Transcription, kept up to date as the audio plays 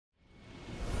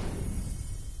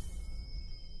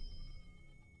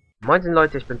Moin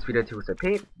Leute, ich bin's wieder,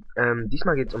 TUSRP.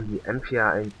 Diesmal geht es um die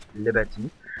M4A1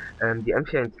 Liberty. Die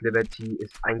M4A1 Liberty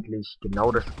ist eigentlich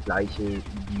genau das gleiche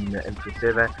wie eine M4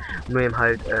 Silver, nur eben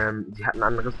halt, sie hat ein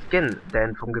anderes Skin,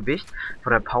 denn vom Gewicht,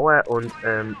 von der Power und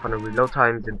von der Reload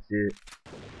Time sind sie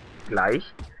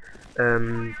gleich.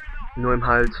 Nur eben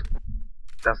halt,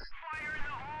 dass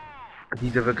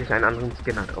diese wirklich einen anderen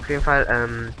Skin hat. Auf jeden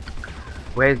Fall,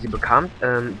 woher sie bekam,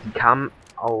 sie kam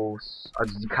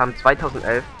also sie kam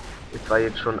 2011, es war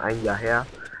jetzt schon ein Jahr her.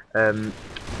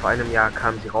 Vor einem Jahr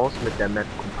kam sie raus mit der Map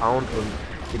Compound und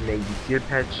dem Navy Seal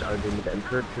Patch, also mit der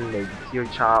M14, Navy Seal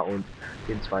Char und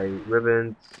den zwei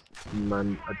Ribbons, die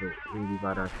man, also irgendwie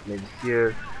war das Navy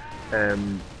Seal,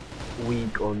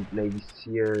 Weak und Navy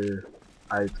Seal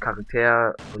als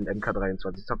Charakter und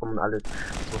MK23 Socken und alles,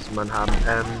 das musste man haben.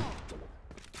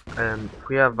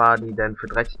 Früher war die dann für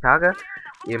 30 Tage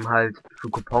eben halt für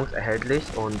Coupons erhältlich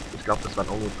und ich glaube, das waren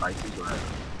auch nur 30 oder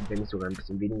wenn nicht sogar ein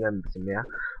bisschen weniger, ein bisschen mehr.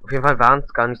 Auf jeden Fall waren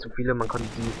es gar nicht so viele, man konnte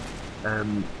sie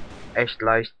echt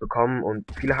leicht bekommen und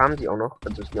viele haben sie auch noch,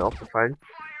 also ist mir aufgefallen.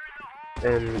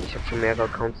 Ich habe schon mehrere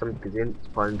Accounts damit gesehen,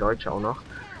 vor allem Deutsche auch noch.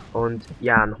 Und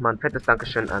ja, nochmal ein fettes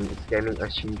Dankeschön an das Gaming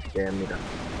Archiv, der mir das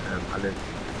alles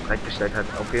bereitgestellt hat.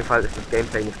 Auf jeden Fall ist das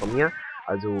Gameplay nicht von mir,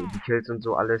 also die Kills und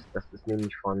so alles, das ist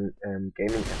nämlich von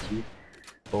Gaming Archiv.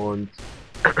 Und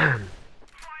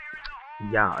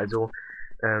ja, also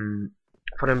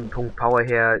von dem Punkt Power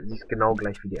her, sie ist genau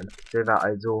gleich wie die M4 Silver,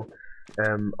 also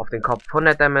auf den Kopf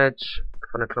 100 Damage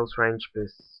von der Close Range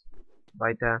bis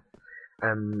weiter.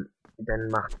 Dann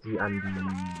macht sie an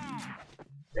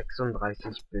die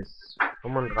 36 bis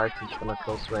 35 von der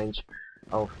Close Range.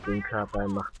 Auf den Körper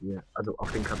macht ihr, also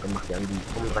auf den Körper macht ihr an die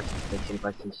 35 bis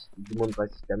 36,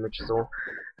 37 Damage so.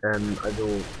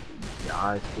 Also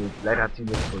ja, es geht, leider hat sie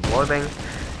nicht so Wallbang.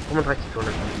 35 zu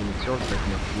 100 Munitionszeit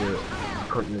nach 4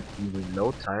 Sekunden ist die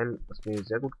Reload Time, was mir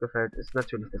sehr gut gefällt, ist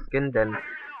natürlich der Skin, denn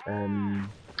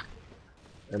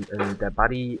der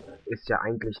Buddy ist ja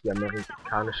eigentlich die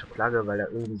amerikanische Flagge, weil da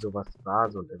irgendwie sowas war,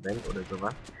 so ein Event oder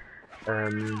sowas.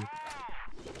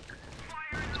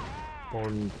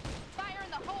 Und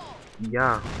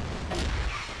ja,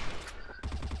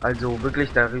 also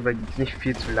wirklich darüber gibt es nicht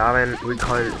viel zu labern.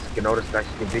 Recoil ist genau das gleiche,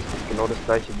 Gewicht ist genau das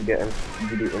gleiche wie die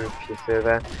M4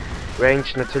 Silver. Range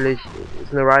natürlich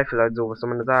ist eine Rifle, also was soll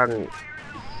man da sagen?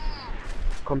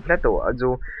 Kompletto,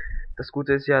 also das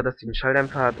Gute ist ja, dass sie einen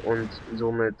Schalldämpfer hat und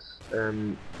somit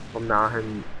vom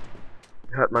Nahen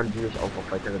hört man die nicht auf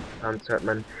weitere Distanz, hört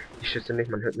man die Schüsse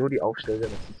nicht, man hört nur die Aufschläge,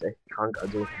 das ist echt krank,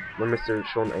 also man müsste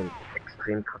schon ein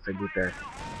extrem krasser guter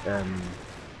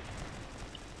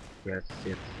ja, es ist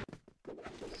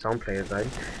jetzt Soundplayer sein.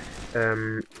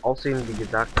 Außerdem, wie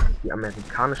gesagt, das ist die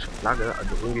amerikanische Flagge,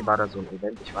 also irgendwie war da so ein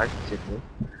Event, ich weiß es jetzt nicht.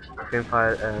 Auf jeden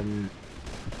Fall,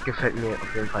 gefällt mir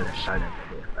auf jeden Fall der Schalldämpfer,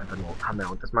 der ist einfach nur Hammer.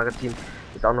 Und das Magazin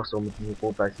ist auch noch so mit diesen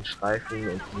rot-weißen Streifen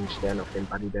und diesen Sternen auf dem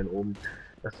Buddy dann oben.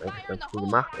 Das ist eigentlich ganz cool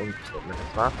gemacht und ich denke mal,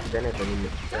 das war's. Wenn ihr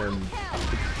mit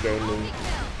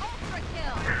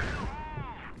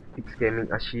X-Gaming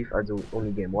Archiv, also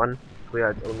Only Game One, früher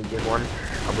als Only Game One,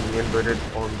 abonnieren würdet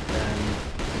und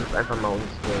besucht einfach mal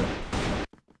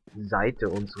unsere Seite,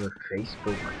 unsere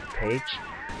Facebook-Page.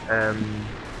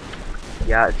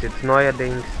 Ja, ist jetzt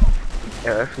neuerdings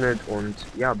eröffnet und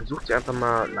ja, besucht sie einfach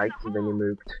mal, liked sie, wenn ihr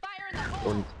mögt.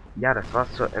 Und ja, das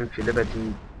war's zur M4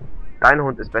 Liberty. Dein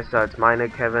Hund ist besser als meine,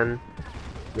 Kevin.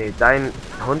 Nee, dein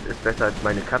Hund ist besser als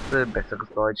meine Katze. Besseres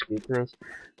Deutsch geht nicht.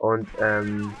 Und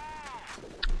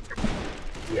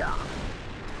ja.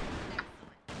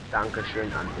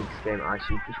 Dankeschön an X-Game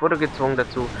Archiv. Ich wurde gezwungen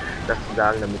dazu, das zu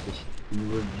sagen, damit ich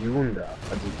reviewen darf.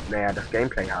 Also, naja, das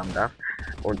Gameplay haben darf.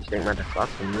 Und ich denke mal, das war's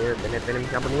von mir. Wenn ihr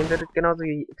mich abonnieren würdet, genauso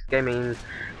wie X-Gaming,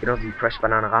 genauso wie Fresh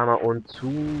Bananarama. Und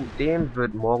zudem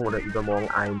wird morgen oder übermorgen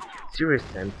ein Serious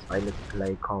Sam 2 Let's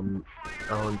Play kommen.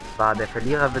 Und zwar der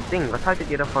Verlierer wird Ding. Was haltet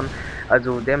ihr davon?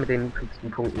 Also der mit den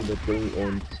niedrigsten Punkten wird Ding.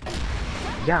 Und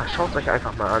ja, schaut euch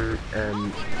einfach mal an.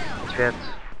 Ich werde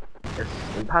es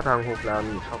in ein paar Tagen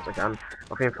hochladen. Schaut euch an.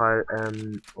 Auf jeden Fall.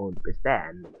 Und bis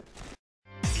dann.